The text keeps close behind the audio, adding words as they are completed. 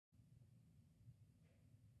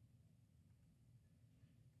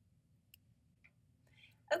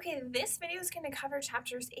Okay, this video is going to cover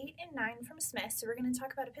chapters 8 and 9 from Smith. So we're going to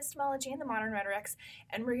talk about epistemology and the modern rhetorics,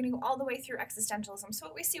 and we're going to go all the way through existentialism. So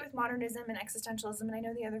what we see with modernism and existentialism, and I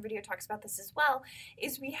know the other video talks about this as well,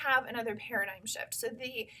 is we have another paradigm shift. So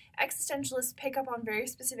the existentialists pick up on very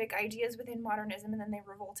specific ideas within modernism, and then they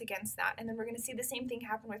revolt against that. And then we're going to see the same thing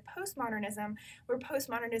happen with postmodernism, where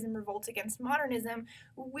postmodernism revolts against modernism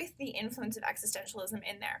with the influence of existentialism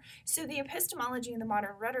in there. So the epistemology and the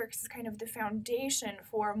modern rhetorics is kind of the foundation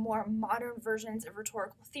for more modern versions of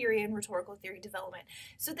rhetorical theory and rhetorical theory development.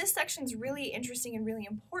 So this section is really interesting and really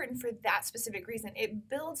important for that specific reason. It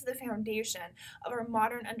builds the foundation of our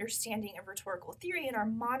modern understanding of rhetorical theory and our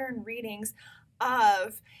modern readings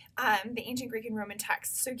of the ancient Greek and Roman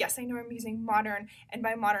texts. So yes, I know I'm using modern, and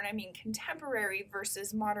by modern I mean contemporary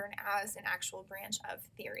versus modern as an actual branch of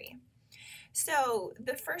theory. So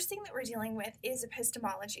the first thing that we're dealing with is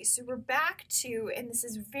epistemology. So we're back to, and this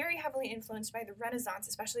is very heavily influenced by the Renaissance,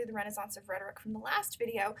 especially the Renaissance of rhetoric from the last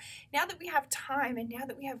video. Now that we have time and now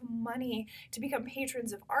that we have money to become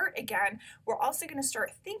patrons of art again, we're also going to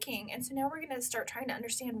start thinking. And so now we're going to start trying to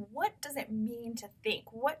understand, what does it mean to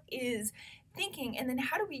think? What is thinking? And then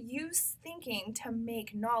how do we use thinking to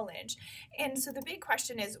make knowledge? And so the big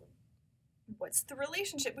question is, what's the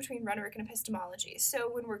relationship between rhetoric and epistemology?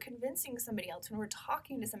 So when we're convincing somebody else, when we're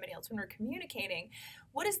talking to somebody else, when we're communicating,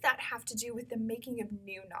 what does that have to do with the making of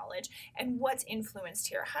new knowledge? And what's influenced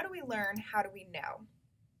here? How do we learn? How do we know?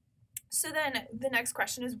 So then the next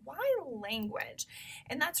question is, why language?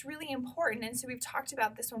 And that's really important. And so we've talked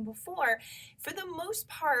about this one before. For the most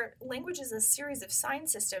part, language is a series of sign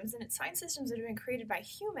systems, and it's sign systems that have been created by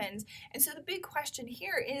humans. And so the big question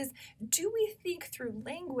here is, do we think through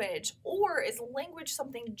language, or is language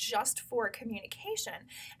something just for communication?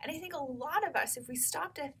 And I think a lot of us, if we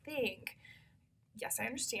stop to think, yes, I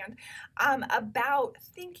understand, about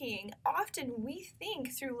thinking, often we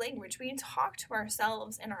think through language. We talk to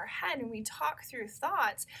ourselves in our head, and we talk through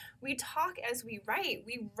thoughts. We talk as we write.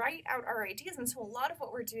 We write out our ideas. And so a lot of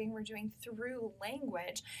what we're doing through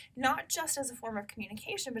language, not just as a form of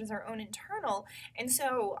communication, but as our own internal. And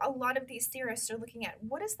so a lot of these theorists are looking at,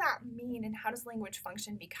 what does that mean, and how does language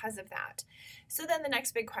function because of that? So then the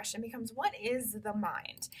next big question becomes, what is the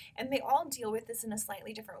mind? And they all deal with this in a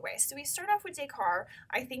slightly different way. So we start off with Descartes.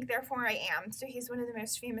 I think, therefore I am. So he's one of the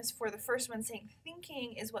most famous for the first one, saying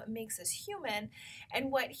thinking is what makes us human.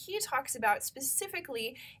 And what he talks about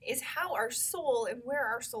specifically is how our soul and where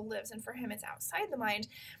our soul lives, and for him it's outside the mind,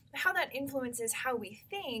 how that influences how we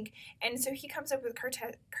think. And so he comes up with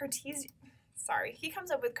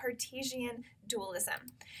Cartesian dualism.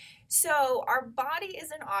 So our body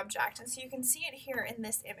is an object, and so you can see it here in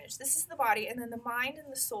this image. This is the body, and then the mind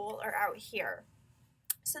and the soul are out here.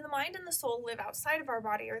 So the mind and the soul live outside of our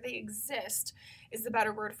body, or they exist is the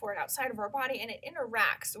better word for it, outside of our body, and it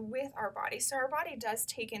interacts with our body. So our body does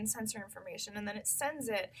take in sensory information, and then it sends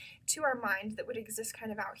it to our mind that would exist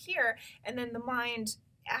kind of out here, and then the mind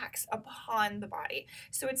acts upon the body.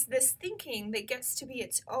 So it's this thinking that gets to be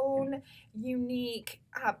its own unique,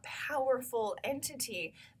 powerful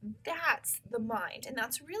entity. That's the mind. And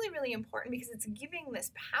that's really, really important, because it's giving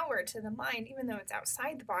this power to the mind, even though it's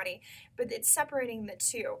outside the body, but it's separating the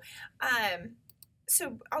two.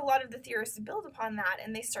 So a lot of the theorists build upon that,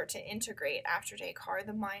 and they start to integrate, after Descartes,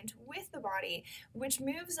 the mind with the body, which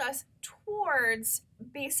moves us towards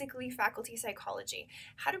basically faculty psychology.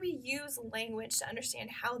 How do we use language to understand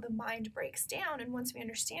how the mind breaks down? And once we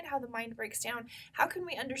understand how the mind breaks down, how can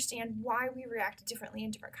we understand why we react differently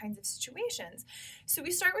in different kinds of situations? So we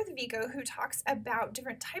start with Vico, who talks about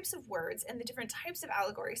different types of words and the different types of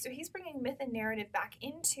allegory. So he's bringing myth and narrative back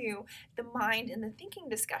into the mind and the thinking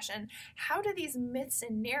discussion. How do these myths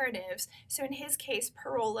and narratives, so in his case,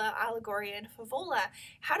 parola, allegory, and favola,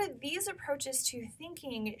 how do these approaches to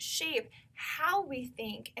thinking shape how we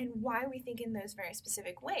think and why we think in those very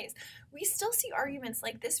specific ways? We still see arguments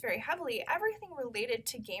like this very heavily, everything related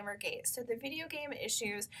to Gamergate. So the video game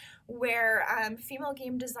issues where female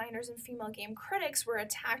game designers and female game critics were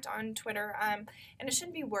attacked on Twitter, and it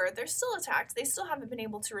shouldn't be word, they're still attacked. They still haven't been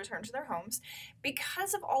able to return to their homes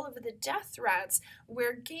because of all of the death threats,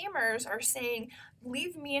 where gamers are saying,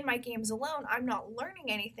 leave me and my games alone, I'm not learning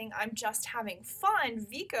anything, I'm just having fun.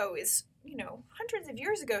 Vico is hundreds of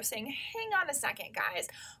years ago saying, hang on a second, guys,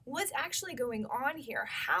 what's actually going on here?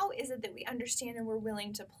 How is it that we understand and we're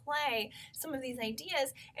willing to play some of these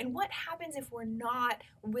ideas? And what happens if we're not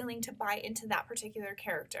willing to buy into that particular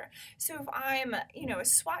character? So if I'm, a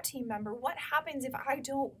SWAT team member, what happens if I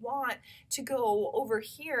don't want to go over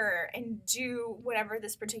here and do whatever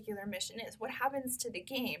this particular mission is? What happens to the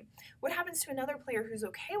game? What happens to another player who's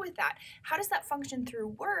okay with that? How does that function through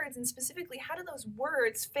words? And specifically, how do those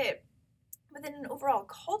words fit within an overall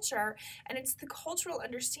culture? And it's the cultural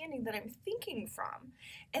understanding that I'm thinking from.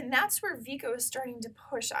 And that's where Vico is starting to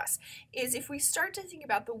push us, is if we start to think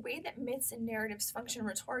about the way that myths and narratives function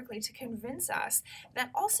rhetorically to convince us,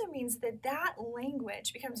 that also means that that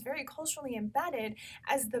language becomes very culturally embedded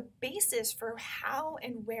as the basis for how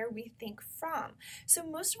and where we think from. So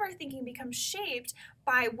most of our thinking becomes shaped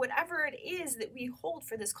by whatever it is that we hold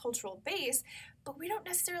for this cultural base, but we don't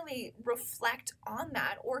necessarily reflect on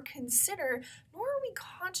that or consider, nor are we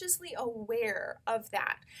consciously aware of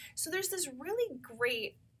that. So there's this really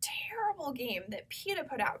great, terrible game that PETA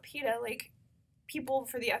put out. PETA, like People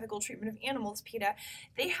for the Ethical Treatment of Animals, PETA,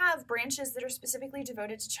 they have branches that are specifically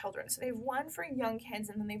devoted to children. So they have one for young kids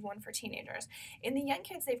and then they have one for teenagers. In the young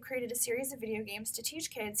kids, they've created a series of video games to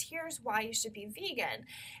teach kids, here's why you should be vegan.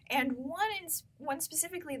 And one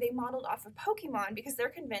specifically they modeled off of Pokemon, because they're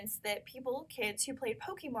convinced that kids who played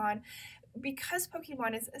Pokemon, because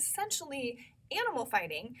Pokemon is essentially animal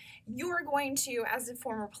fighting, you're going to, as a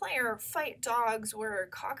former player, fight dogs or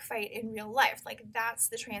cockfight in real life. Like, that's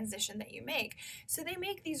the transition that you make. So they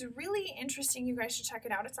make these really interesting, you guys should check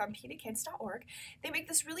it out, it's on petakids.org. They make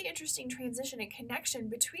this really interesting transition and connection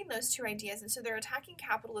between those two ideas. And so they're attacking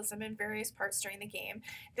capitalism in various parts during the game.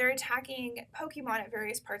 They're attacking Pokemon at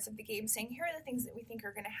various parts of the game, saying, here are the things that we think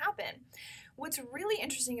are going to happen. What's really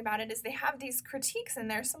interesting about it is they have these critiques in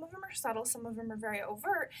there. Some of them are subtle, some of them are very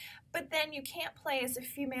overt, but then you can't play as a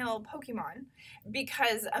female Pokemon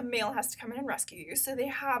because a male has to come in and rescue you. So they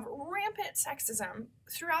have rampant sexism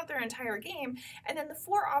throughout their entire game. And then the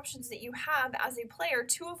four options that you have as a player,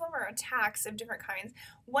 two of them are attacks of different kinds.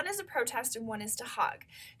 One is a protest and one is to hug.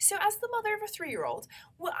 So as the mother of a 3-year-old,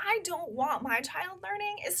 what I don't want my child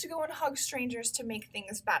learning is to go and hug strangers to make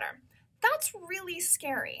things better. That's really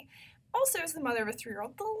scary. Also, as the mother of a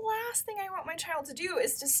 3-year-old, the last thing I want my child to do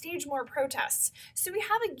is to stage more protests. So we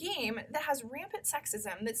have a game that has rampant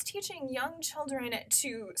sexism that's teaching young children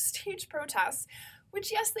to stage protests,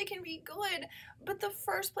 which, yes, they can be good, but the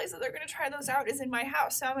first place that they're going to try those out is in my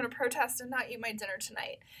house, so I'm going to protest and not eat my dinner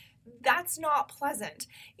tonight. That's not pleasant,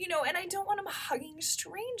 and I don't want them hugging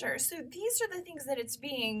strangers. So these are the things that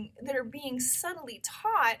are being subtly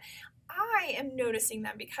taught. I am noticing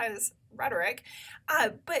them because rhetoric,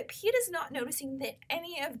 but PETA's not noticing that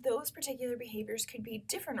any of those particular behaviors could be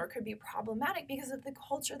different or could be problematic because of the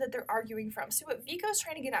culture that they're arguing from. So what Vico's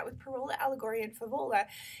trying to get at with Parola, Allegoria, and Favola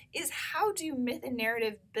is, how do myth and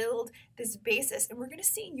narrative build this basis? And we're going to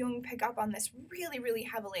see Jung pick up on this really, really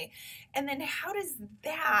heavily. And then how does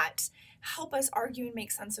that help us argue and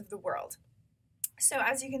make sense of the world? So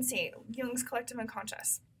as you can see, Jung's collective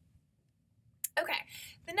unconscious. Okay,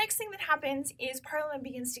 the next thing that happens is Parliament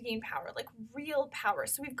begins to gain power, like real power.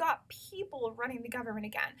 So we've got people running the government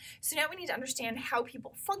again. So now we need to understand how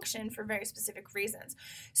people function for very specific reasons.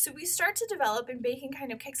 So we start to develop, and Bacon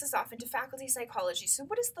kind of kicks us off into faculty psychology. So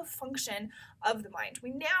what is the function of the mind?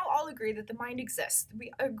 We now all agree that the mind exists. We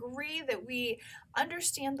agree that we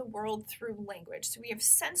understand the world through language. So we have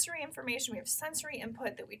sensory information, we have sensory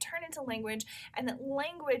input that we turn into language, and that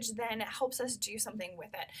language then helps us do something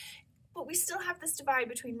with it. But we still have this divide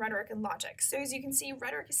between rhetoric and logic. So as you can see,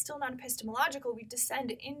 rhetoric is still not epistemological. We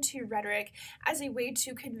descend into rhetoric as a way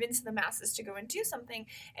to convince the masses to go and do something.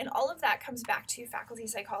 And all of that comes back to faculty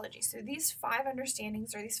psychology. So these 5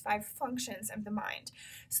 understandings are these 5 functions of the mind.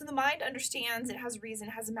 So the mind understands, it has reason,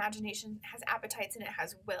 it has imagination, it has appetites, and it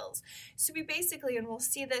has wills. So we basically, and we'll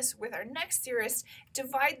see this with our next theorist,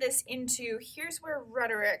 divide this into, here's where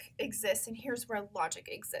rhetoric exists and here's where logic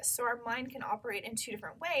exists. So our mind can operate in 2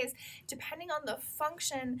 different ways, depending on the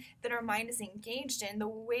function that our mind is engaged in. The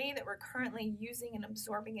way that we're currently using and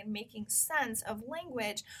absorbing and making sense of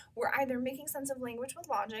language, we're either making sense of language with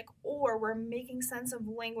logic, or we're making sense of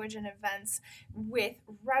language and events with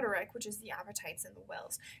rhetoric, which is the appetites and the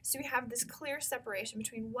wills. So we have this clear separation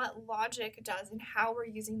between what logic does and how we're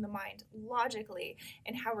using the mind logically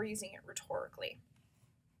and how we're using it rhetorically.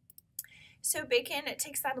 So Bacon, it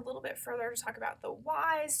takes that a little bit further to talk about the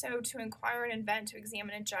why, so to inquire and invent, to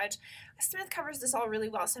examine and judge. Smith covers this all really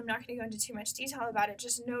well, so I'm not going to go into too much detail about it.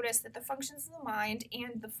 Just notice that the functions of the mind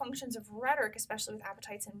and the functions of rhetoric, especially with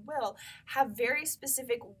appetites and will, have very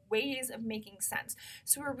specific ways of making sense.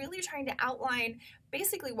 So we're really trying to outline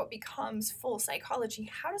basically what becomes full psychology.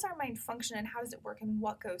 How does our mind function and how does it work and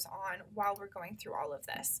what goes on while we're going through all of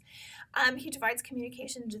this? He divides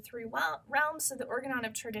communication into three realms, so the organon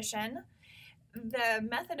of tradition, the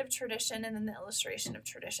method of tradition, and then the illustration of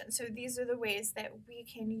tradition. So these are the ways that we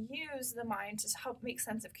can use the mind to help make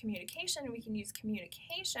sense of communication. We can use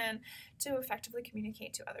communication to effectively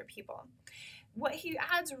communicate to other people. What he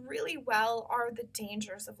adds really well are the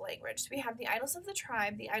dangers of language. So we have the idols of the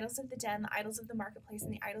tribe, the idols of the den, the idols of the marketplace,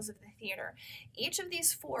 and the idols of the theater. Each of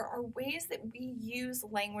these four are ways that we use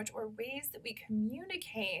language or ways that we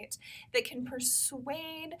communicate that can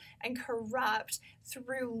persuade and corrupt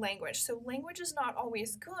through language. So language is not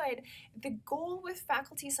always good. The goal with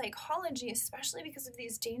faculty psychology, especially because of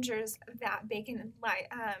these dangers that Bacon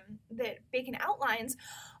outlines,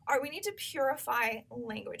 are we need to purify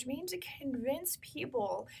language. We need to convince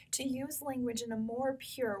people to use language in a more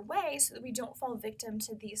pure way so that we don't fall victim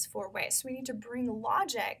to these four ways. So we need to bring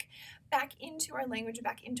logic back into our language,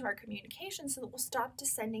 back into our communication so that we'll stop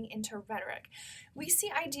descending into rhetoric. We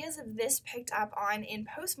see ideas of this picked up on in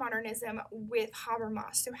postmodernism with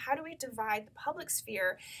Habermas. So how do we divide the public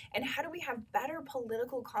sphere and how do we have better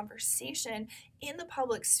political conversation in the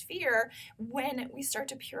public sphere when we start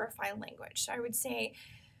to purify language? So I would say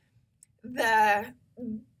the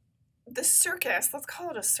circus, let's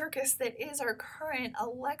call it a circus, that is our current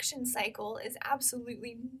election cycle is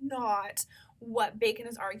absolutely not what Bacon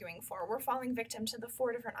is arguing for. We're falling victim to the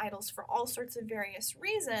four different idols for all sorts of various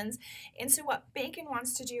reasons. And so what Bacon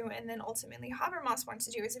wants to do, and then ultimately Habermas wants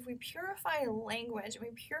to do, is if we purify language and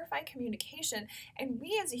we purify communication, and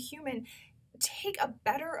we as a human take a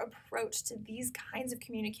better approach to these kinds of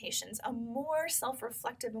communications, a more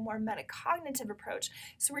self-reflective, a more metacognitive approach.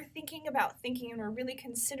 So we're thinking about thinking and we're really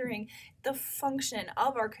considering the function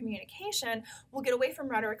of our communication. We'll get away from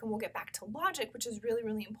rhetoric and we'll get back to logic, which is really,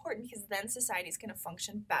 really important because then society is going to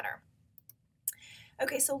function better.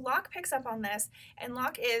 Okay, so Locke picks up on this, and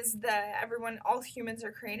Locke is all humans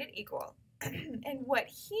are created equal. And what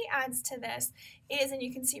he adds to this is, and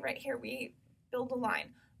you can see right here, we build a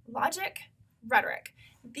line, logic, rhetoric.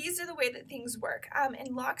 These are the way that things work.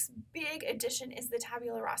 And Locke's big addition is the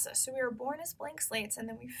tabula rasa. So we are born as blank slates and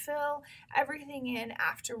then we fill everything in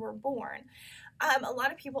after we're born. A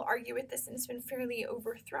lot of people argue with this and it's been fairly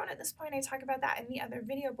overthrown at this point. I talk about that in the other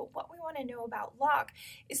video, but what we want to know about Locke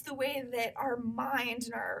is the way that our mind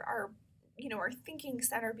and our thinking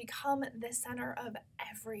center become the center of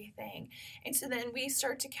everything. And so then we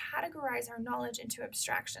start to categorize our knowledge into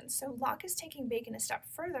abstractions. So Locke is taking Bacon a step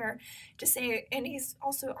further to say, and he's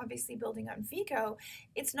also obviously building on Vico,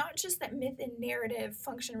 it's not just that myth and narrative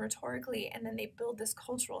function rhetorically and then they build this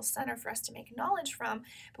cultural center for us to make knowledge from,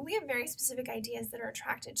 but we have very specific ideas that are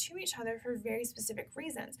attracted to each other for very specific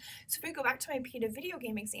reasons. So if we go back to my PETA video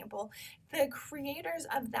game example, the creators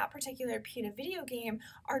of that particular PETA video game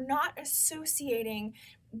are not associating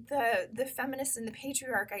the feminist and the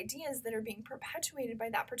patriarch ideas that are being perpetuated by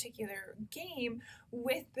that particular game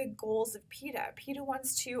with the goals of PETA. PETA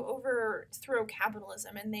wants to overthrow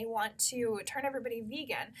capitalism and they want to turn everybody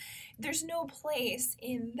vegan. There's no place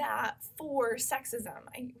in that for sexism.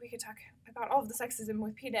 We could talk about all of the sexism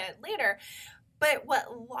with PETA later. But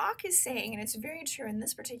what Locke is saying, and it's very true in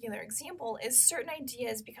this particular example, is certain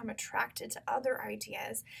ideas become attracted to other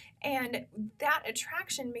ideas, and that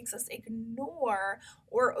attraction makes us ignore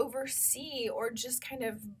or oversee or just kind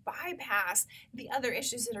of bypass the other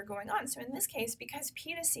issues that are going on. So in this case, because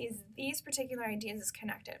PETA sees these particular ideas as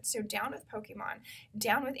connected, so down with Pokemon,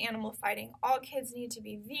 down with animal fighting, all kids need to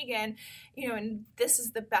be vegan, and this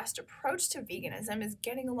is the best approach to veganism, is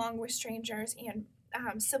getting along with strangers and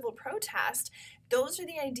civil protest. Those are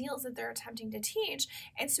the ideals that they're attempting to teach.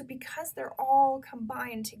 And so because they're all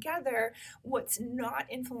combined together, what's not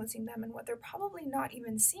influencing them and what they're probably not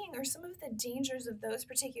even seeing are some of the dangers of those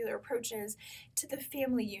particular approaches to the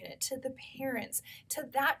family unit, to the parents, to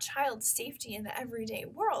that child's safety in the everyday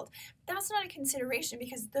world. That's not a consideration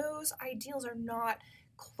because those ideals are not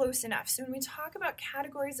close enough. So when we talk about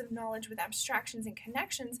categories of knowledge with abstractions and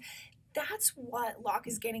connections, That's what Locke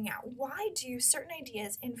is getting at. Why do certain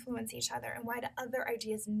ideas influence each other, and why do other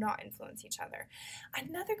ideas not influence each other?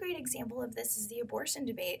 Another great example of this is the abortion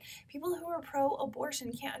debate. People who are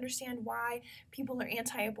pro-abortion can't understand why people are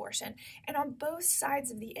anti-abortion. And on both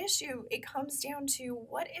sides of the issue, it comes down to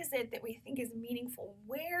what is it that we think is meaningful?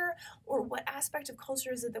 Where or what aspect of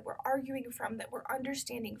culture is it that we're arguing from, that we're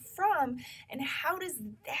understanding from, and how does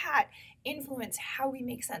that influence how we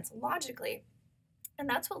make sense logically? And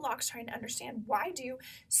that's what Locke's trying to understand. Why do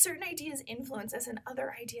certain ideas influence us and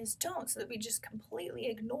other ideas don't, so that we just completely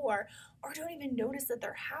ignore or don't even notice that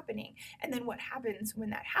they're happening? And then what happens when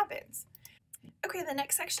that happens? Okay, the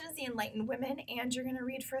next section is the enlightened women, and you're going to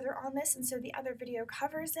read further on this, and so the other video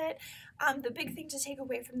covers it. The big thing to take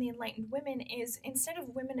away from the enlightened women is, instead of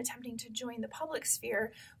women attempting to join the public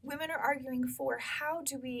sphere, women are arguing for how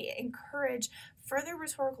do we encourage further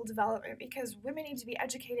rhetorical development, because women need to be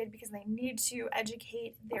educated because they need to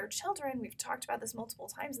educate their children. We've talked about this multiple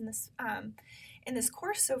times in this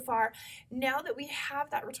course so far. Now that we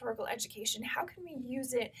have that rhetorical education, how can we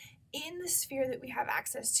use it in the sphere that we have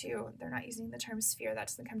access to? They're not using the term sphere, that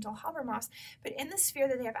doesn't come till Habermas, but in the sphere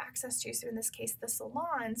that they have access to, so in this case the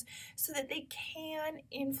salons, so that they can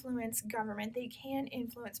influence government, they can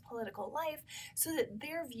influence political life, so that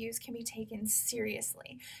their views can be taken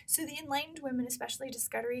seriously. So the enlightened women, especially de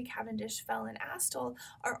Scuddery, Cavendish, Fell, and Astle,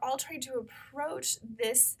 are all trying to approach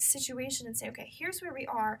this situation and say, okay, here's where we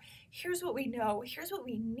are, here's what we know, here's what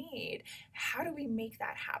we need, how do we make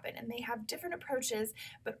that happen? And they have different approaches,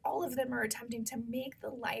 but all of them are attempting to make the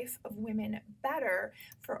life of women better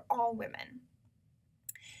for all women.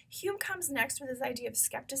 Hume comes next with his idea of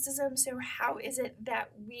skepticism. So how is it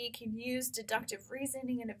that we can use deductive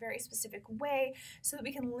reasoning in a very specific way so that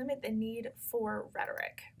we can limit the need for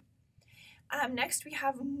rhetoric? Next, we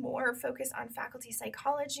have more focus on faculty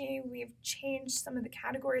psychology. We've changed some of the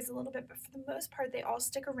categories a little bit, but for the most part, they all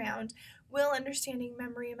stick around. Will, understanding,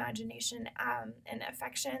 memory, imagination, and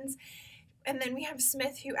affections. And then we have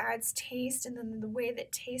Smith, who adds taste, and then the way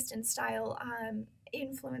that taste and style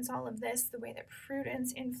influence all of this, the way that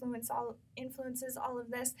prudence influences all of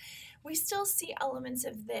this. We still see elements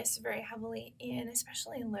of this very heavily in,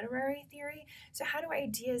 especially in literary theory. So how do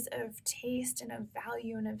ideas of taste and of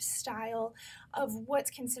value and of style, of what's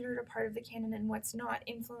considered a part of the canon and what's not,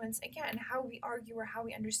 influence, again, how we argue or how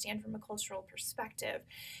we understand from a cultural perspective?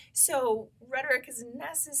 So rhetoric is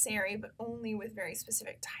necessary, but only with very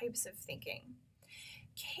specific types of thinking.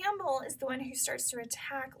 Campbell is the one who starts to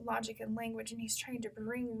attack logic and language, and he's trying to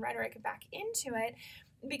bring rhetoric back into it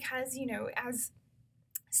because, you know, as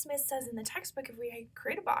Smith says in the textbook, if we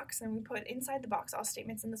create a box and we put inside the box all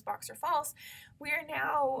statements in this box are false, we are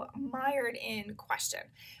now mired in question.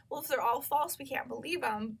 Well, if they're all false, we can't believe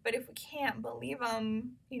them, but if we can't believe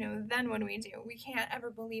them, you know, then what do? We can't ever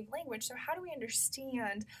believe language. So how do we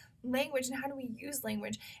understand language, and how do we use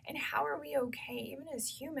language, and how are we okay, even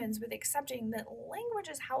as humans, with accepting that language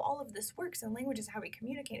is how all of this works, and language is how we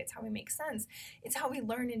communicate, it's how we make sense, it's how we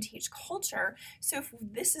learn and teach culture. So if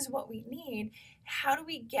this is what we need, how do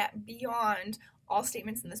we get beyond all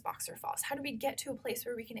statements in this box are false? How do we get to a place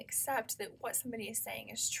where we can accept that what somebody is saying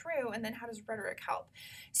is true, and then how does rhetoric help?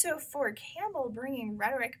 So for Campbell, bringing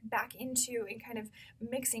rhetoric back into and kind of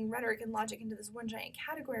mixing rhetoric and logic into this one giant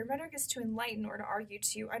category, rhetoric is to enlighten or to argue,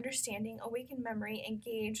 to understanding, awaken memory,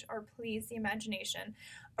 engage or please the imagination,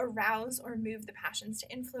 arouse or move the passions,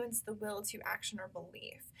 to influence the will to action or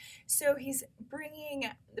belief. So he's bringing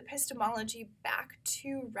epistemology back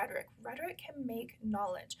to rhetoric. Rhetoric can make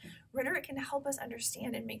knowledge. Rhetoric can help us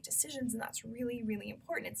understand and make decisions, and that's really, really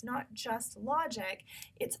important. It's not just logic,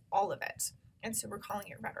 it's all of it. And so we're calling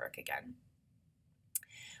it rhetoric again.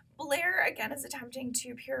 Blair, again, is attempting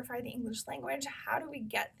to purify the English language. How do we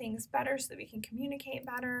get things better so that we can communicate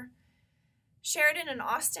better? Sheridan and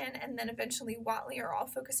Austin, and then eventually Whatley, are all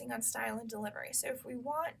focusing on style and delivery. So if we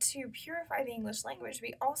want to purify the English language,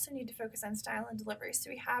 we also need to focus on style and delivery.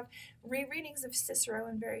 So we have rereadings of Cicero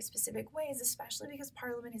in very specific ways, especially because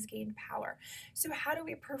Parliament has gained power. So how do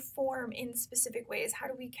we perform in specific ways? How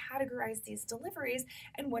do we categorize these deliveries,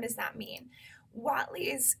 and what does that mean?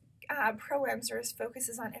 Whatley's proems, or his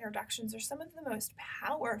focuses on introductions, are some of the most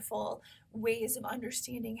powerful ways of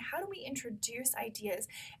understanding how do we introduce ideas,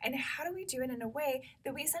 and how do we do it in a way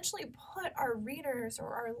that we essentially put our readers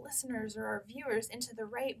or our listeners or our viewers into the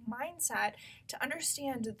right mindset to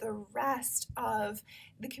understand the rest of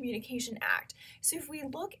the communication act. So if we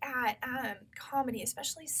look at comedy,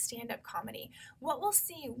 especially stand-up comedy, what we'll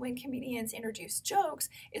see when comedians introduce jokes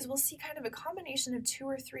is we'll see kind of a combination of 2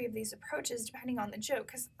 or 3 of these approaches depending on the joke,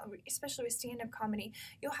 because especially with stand-up comedy,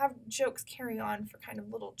 you'll have jokes carry on for kind of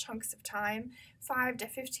little chunks of time. time, 5 to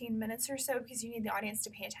 15 minutes or so, because you need the audience to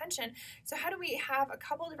pay attention. So how do we have a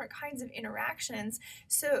couple different kinds of introductions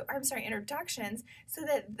so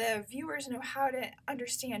that the viewers know how to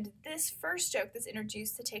understand this first joke that's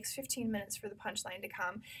introduced that takes 15 minutes for the punchline to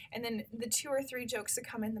come, and then the 2 or 3 jokes that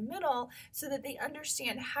come in the middle, so that they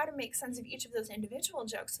understand how to make sense of each of those individual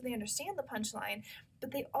jokes, so they understand the punchline,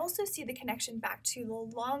 but they also see the connection back to the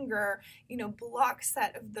longer, block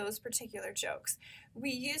set of those particular jokes. We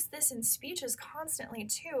use this in speeches constantly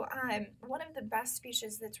too. One of the best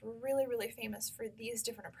speeches that's really, really famous for these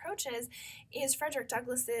different approaches is Frederick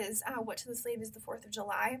Douglass's What to the Slave is the 4th of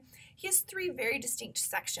July. He has 3 very distinct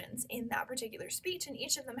sections in that particular speech, and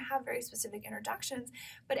each of them have very specific introductions,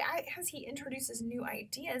 but as he introduces new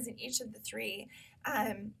ideas in each of the 3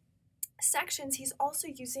 sections, he's also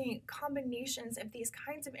using combinations of these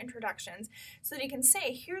kinds of introductions so that he can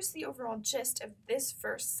say, here's the overall gist of this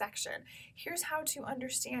first section. Here's how to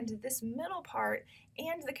understand this middle part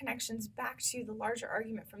and the connections back to the larger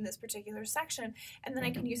argument from this particular section, and then I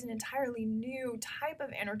can use an entirely new type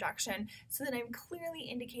of introduction so that I'm clearly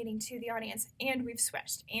indicating to the audience, and we've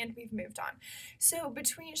switched, and we've moved on. So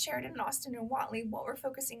between Sheridan and Austin and Whatley, what we're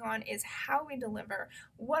focusing on is how we deliver,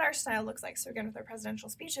 what our style looks like, so again with our presidential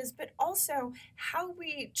speeches, but also how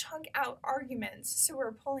we chunk out arguments. So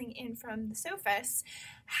we're pulling in from the sophists,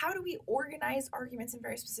 how do we organize arguments in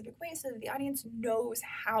very specific ways so that the audience knows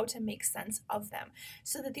how to make sense of them,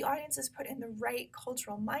 so that the audience is put in the right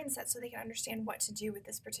cultural mindset so they can understand what to do with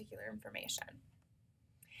this particular information.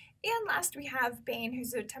 And last we have Bain,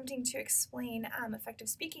 who's attempting to explain effective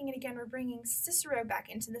speaking, and again we're bringing Cicero back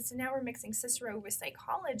into this, and now we're mixing Cicero with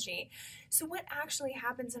psychology. So what actually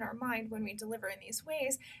happens in our mind when we deliver in these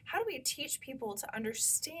ways? How do we teach people to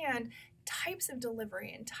understand types of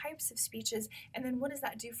delivery and types of speeches, and then what does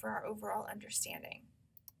that do for our overall understanding?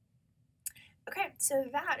 Okay, so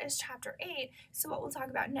that is chapter 8. So what we'll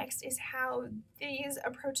talk about next is how these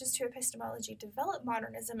approaches to epistemology develop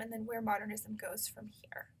modernism, and then where modernism goes from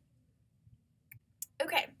here.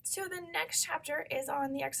 Okay, so the next chapter is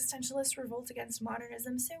on the existentialist revolt against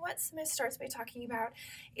modernism. So what Smith starts by talking about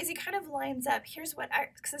is he kind of lines up, here's what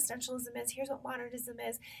existentialism is, here's what modernism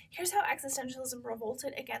is, here's how existentialism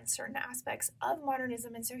revolted against certain aspects of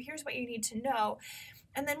modernism, and so here's what you need to know.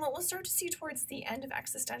 And then what we'll start to see towards the end of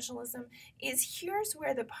existentialism is here's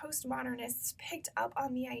where the postmodernists picked up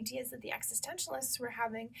on the ideas that the existentialists were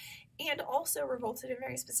having and also revolted in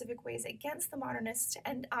very specific ways against the modernists to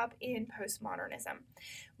end up in postmodernism.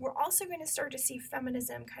 We're also going to start to see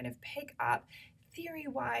feminism kind of pick up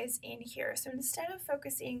theory-wise in here. So instead of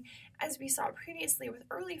focusing, as we saw previously with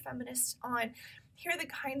early feminists, on here are the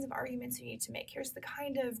kinds of arguments you need to make, here's the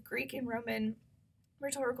kind of Greek and Roman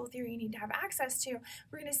rhetorical theory you need to have access to,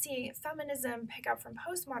 we're going to see feminism pick up from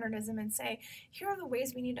postmodernism and say, here are the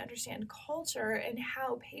ways we need to understand culture and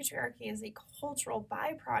how patriarchy is a cultural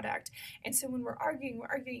byproduct. And so when we're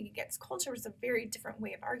arguing against culture, it's a very different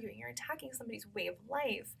way of arguing. You're attacking somebody's way of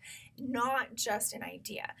life, not just an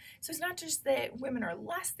idea. So it's not just that women are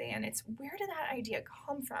less than, it's where did that idea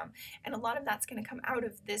come from? And a lot of that's going to come out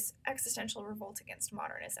of this existential revolt against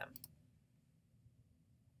modernism.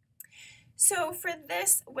 So for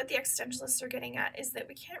this, what the existentialists are getting at is that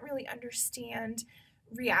we can't really understand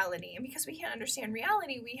reality. And because we can't understand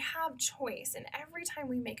reality, we have choice. And every time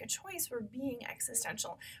we make a choice, we're being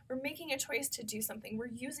existential. We're making a choice to do something. We're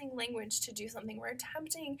using language to do something. We're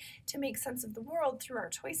attempting to make sense of the world through our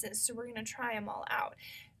choices. So we're going to try them all out.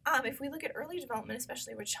 If we look at early development,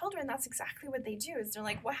 especially with children, that's exactly what they do. Is they're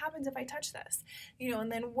like, what happens if I touch this?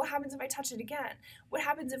 And then what happens if I touch it again? What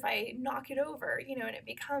happens if I knock it over? And it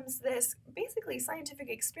becomes this basically scientific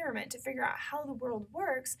experiment to figure out how the world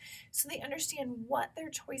works so they understand what their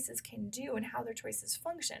choices can do and how their choices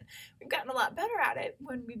function. We've gotten a lot better at it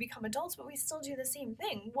when we become adults, but we still do the same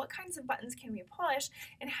thing. What kinds of buttons can we push,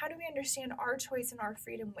 and how do we understand our choice and our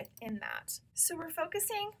freedom within that? So we're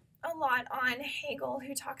focusing a lot on Hegel,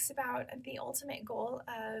 who talks about the ultimate goal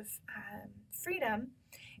of freedom.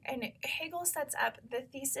 And Hegel sets up the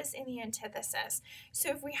thesis and the antithesis. So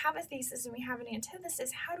if we have a thesis and we have an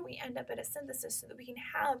antithesis, how do we end up at a synthesis so that we can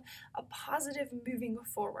have a positive moving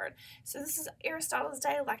forward? So this is Aristotle's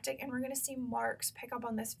dialectic, and we're going to see Marx pick up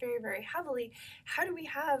on this very, very heavily. How do we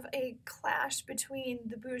have a clash between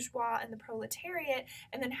the bourgeois and the proletariat,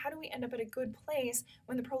 and then how do we end up at a good place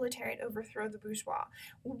when the proletariat overthrow the bourgeois?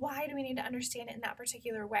 Why do we need to understand it in that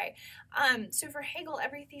particular way? So for Hegel,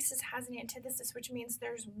 every thesis has an antithesis, which means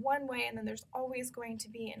there's one way and then there's always going to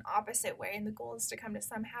be an opposite way, and the goal is to come to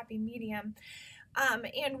some happy medium.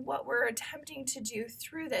 And what we're attempting to do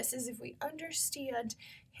through this is, if we understand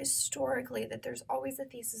historically that there's always a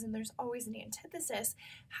thesis and there's always an antithesis,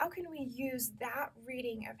 how can we use that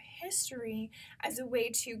reading of history as a way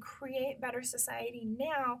to create better society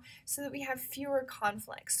now so that we have fewer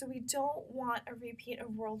conflicts? So we don't want a repeat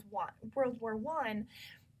of World War One.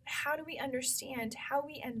 How do we understand how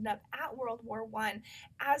we ended up at World War I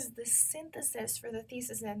as the synthesis for the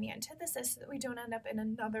thesis and the antithesis, so that we don't end up in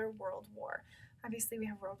another world war? Obviously, we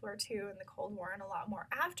have World War II and the Cold War and a lot more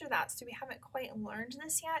after that, so we haven't quite learned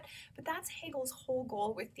this yet, but that's Hegel's whole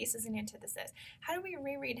goal with thesis and antithesis. How do we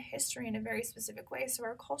reread history in a very specific way, so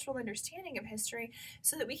our cultural understanding of history,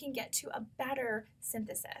 so that we can get to a better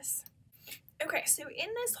synthesis? Okay, so in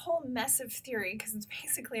this whole mess of theory, because it's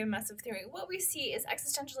basically a mess of theory, what we see is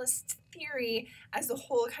existentialist theory as a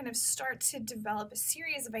whole kind of start to develop a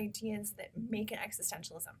series of ideas that make it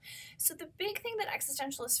existentialism. So the big thing that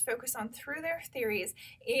existentialists focus on through their theories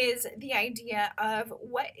is the idea of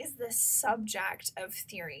what is the subject of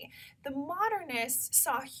theory. The modernists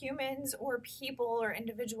saw humans or people or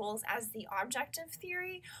individuals as the object of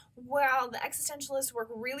theory, while the existentialists work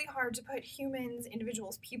really hard to put humans,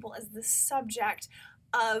 individuals, people as the subject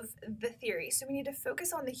of the theory. So we need to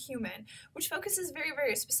focus on the human, which focuses very,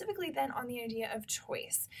 very specifically then on the idea of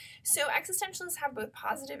choice. So existentialists have both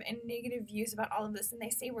positive and negative views about all of this, and they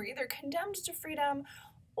say we're either condemned to freedom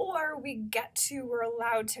or we're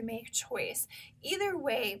allowed to make choice. Either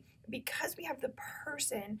way, because we have the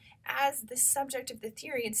person as the subject of the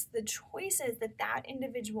theory, it's the choices that that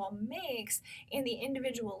individual makes and the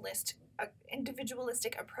individualistic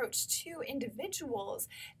approach to individuals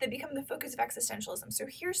that become the focus of existentialism. So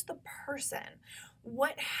here's the person.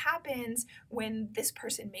 What happens when this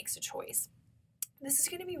person makes a choice? This is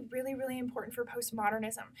going to be really, really important for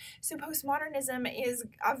postmodernism. So postmodernism is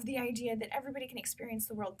of the idea that everybody can experience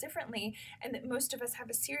the world differently, and that most of us have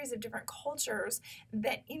a series of different cultures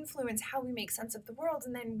that influence how we make sense of the world,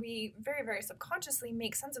 and then we very, very subconsciously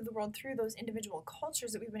make sense of the world through those individual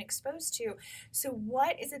cultures that we've been exposed to. So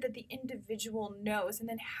what is it that the individual knows, and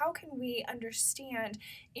then how can we understand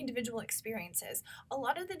individual experiences? A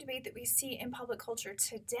lot of the debate that we see in public culture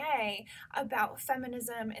today about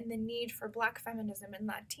feminism and the need for Black feminism and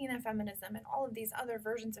Latina feminism and all of these other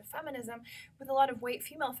versions of feminism, with a lot of white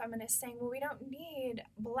female feminists saying, well, we don't need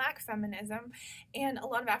Black feminism, and a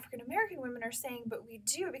lot of African American women are saying, but we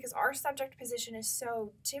do, because our subject position is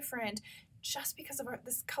so different just because of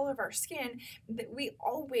this color of our skin, that we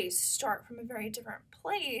always start from a very different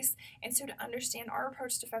place. And so to understand our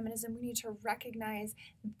approach to feminism, we need to recognize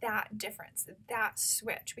that difference, that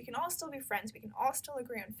switch. We can all still be friends, we can all still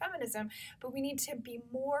agree on feminism, but we need to be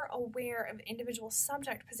more aware of individual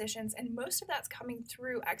subject positions, and most of that's coming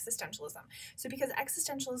through existentialism. So because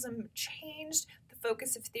existentialism changed the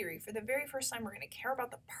focus of theory, for the very first time we're going to care about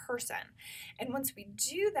the person. And once we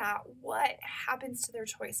do that, what happens to their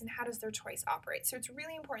choice and how does their choice operate? So it's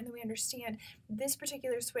really important that we understand this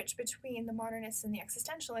particular switch between the modernists and the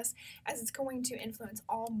existentialists, as it's going to influence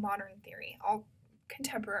all modern theory. All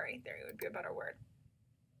contemporary theory would be a better word.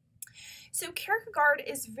 So Kierkegaard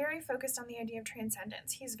is very focused on the idea of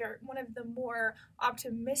transcendence. He's one of the more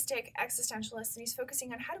optimistic existentialists, and he's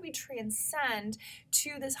focusing on how do we transcend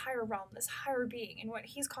to this higher realm, this higher being, and what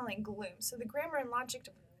he's calling gloom. So the grammar and logic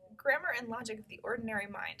of the ordinary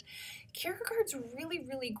mind. Kierkegaard's really,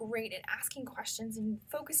 really great at asking questions and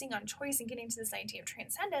focusing on choice and getting to this idea of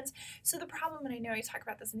transcendence. So the problem, and I know I talk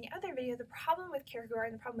about this in the other video, the problem with Kierkegaard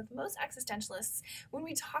and the problem with most existentialists, when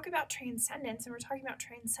we talk about transcendence and we're talking about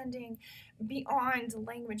transcending beyond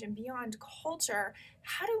language and beyond culture,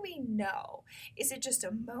 how do we know? Is it just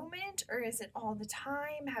a moment, or is it all the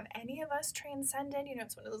time? Have any of us transcended? You know,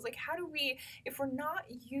 it's one of those, like, how do we, if we're not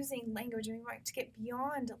using language and we want to get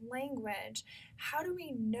beyond language, how do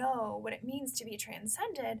we know what it means to be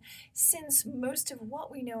transcended, since most of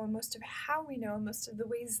what we know and most of how we know and most of the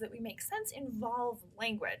ways that we make sense involve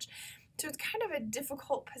language? So it's kind of a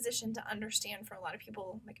difficult position to understand for a lot of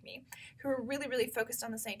people like me, who are really, really focused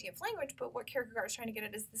on this idea of language, but what Kierkegaard is trying to get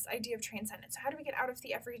at is this idea of transcendence. So how do we get out of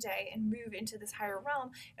the everyday and move into this higher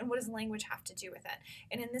realm, and what does language have to do with it?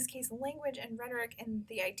 And in this case, language and rhetoric and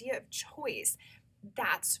the idea of choice,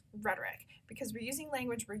 that's rhetoric, because we're using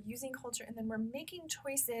language, we're using culture, and then we're making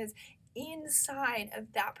choices inside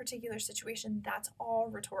of that particular situation. That's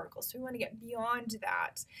all rhetorical. So we want to get beyond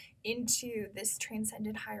that into this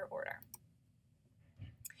transcended higher order.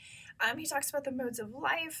 He talks about the modes of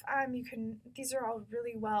life. These are all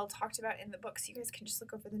really well talked about in the book, so you guys can just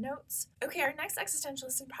look over the notes. Okay, our next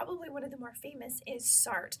existentialist, and probably one of the more famous, is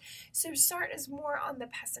Sartre. So Sartre is more on the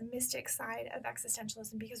pessimistic side of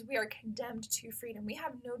existentialism because we are condemned to freedom. We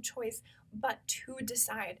have no choice but to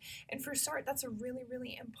decide. And for Sartre, that's a really,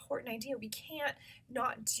 really important idea. We can't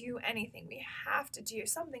not do anything. We have to do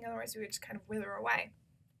something, otherwise we would just kind of wither away.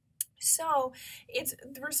 So it's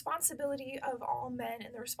the responsibility of all men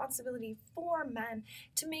and the responsibility for men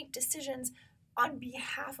to make decisions on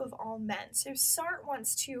behalf of all men. So Sartre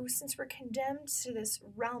wants to, since we're condemned to this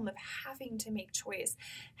realm of having to make choice,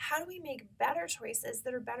 how do we make better choices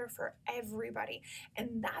that are better for everybody?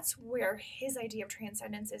 And that's where his idea of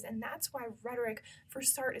transcendence is, and that's why rhetoric for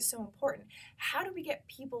Sartre is so important. How do we get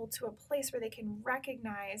people to a place where they can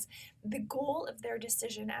recognize the goal of their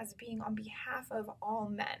decision as being on behalf of all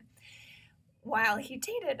men? While he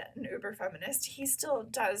dated an uber feminist, he still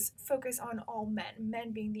does focus on all men,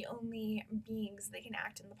 men being the only beings that can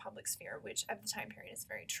act in the public sphere, which at the time period is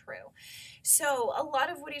very true. So a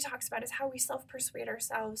lot of what he talks about is how we self-persuade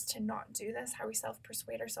ourselves to not do this, how we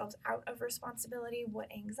self-persuade ourselves out of responsibility,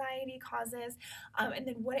 what anxiety causes, and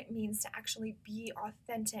then what it means to actually be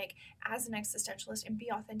authentic as an existentialist and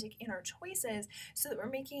be authentic in our choices so that we're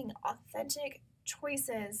making authentic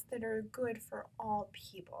choices that are good for all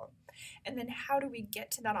people. And then how do we get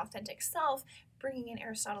to that authentic self, bringing in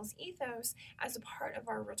Aristotle's ethos as a part of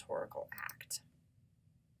our rhetorical act?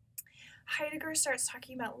 Heidegger starts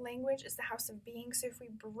talking about language as the house of being. So if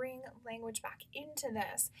we bring language back into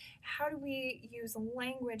this, how do we use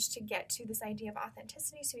language to get to this idea of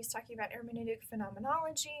authenticity? So he's talking about hermeneutic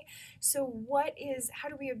phenomenology. So how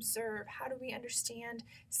do we observe? How do we understand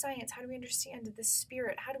science? How do we understand the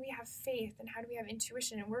spirit? How do we have faith? And how do we have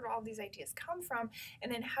intuition? And where do all these ideas come from? And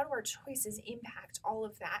then how do our choices impact all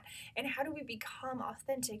of that? And how do we become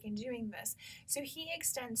authentic in doing this? So he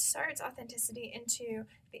extends Sartre's authenticity into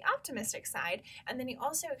the optimistic side, and then he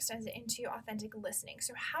also extends it into authentic listening.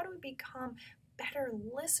 So how do we become better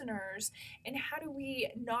listeners, and how do we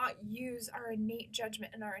not use our innate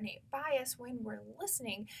judgment and our innate bias when we're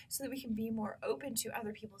listening so that we can be more open to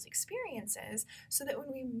other people's experiences, so that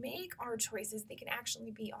when we make our choices, they can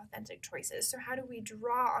actually be authentic choices. So how do we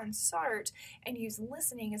draw on Sartre and use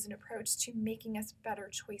listening as an approach to making us better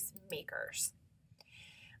choice makers?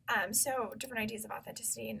 So different ideas of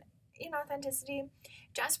authenticity and inauthenticity.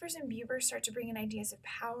 Jaspers and Buber start to bring in ideas of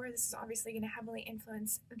power. This is obviously going to heavily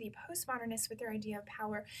influence the postmodernists with their idea of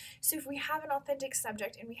power. So if we have an authentic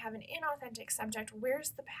subject and we have an inauthentic subject, where's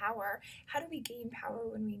the power? How do we gain power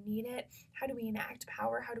when we need it? How do we enact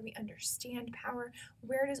power? How do we understand power?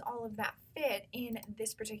 Where does all of that fit in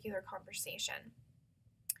this particular conversation?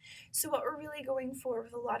 So what we're really going for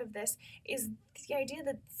with a lot of this is the idea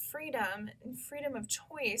that freedom and freedom of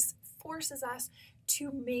choice forces us to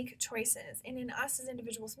make choices. And in us as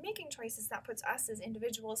individuals making choices, that puts us as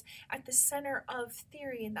individuals at the center of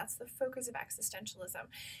theory, and that's the focus of existentialism.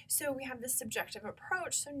 So we have this subjective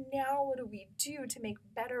approach. So now what do we do to make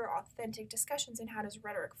better, authentic discussions, and how does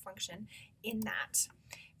rhetoric function in that?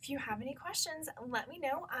 If you have any questions, let me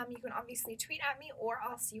know. You can obviously tweet at me, or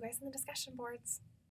I'll see you guys in the discussion boards.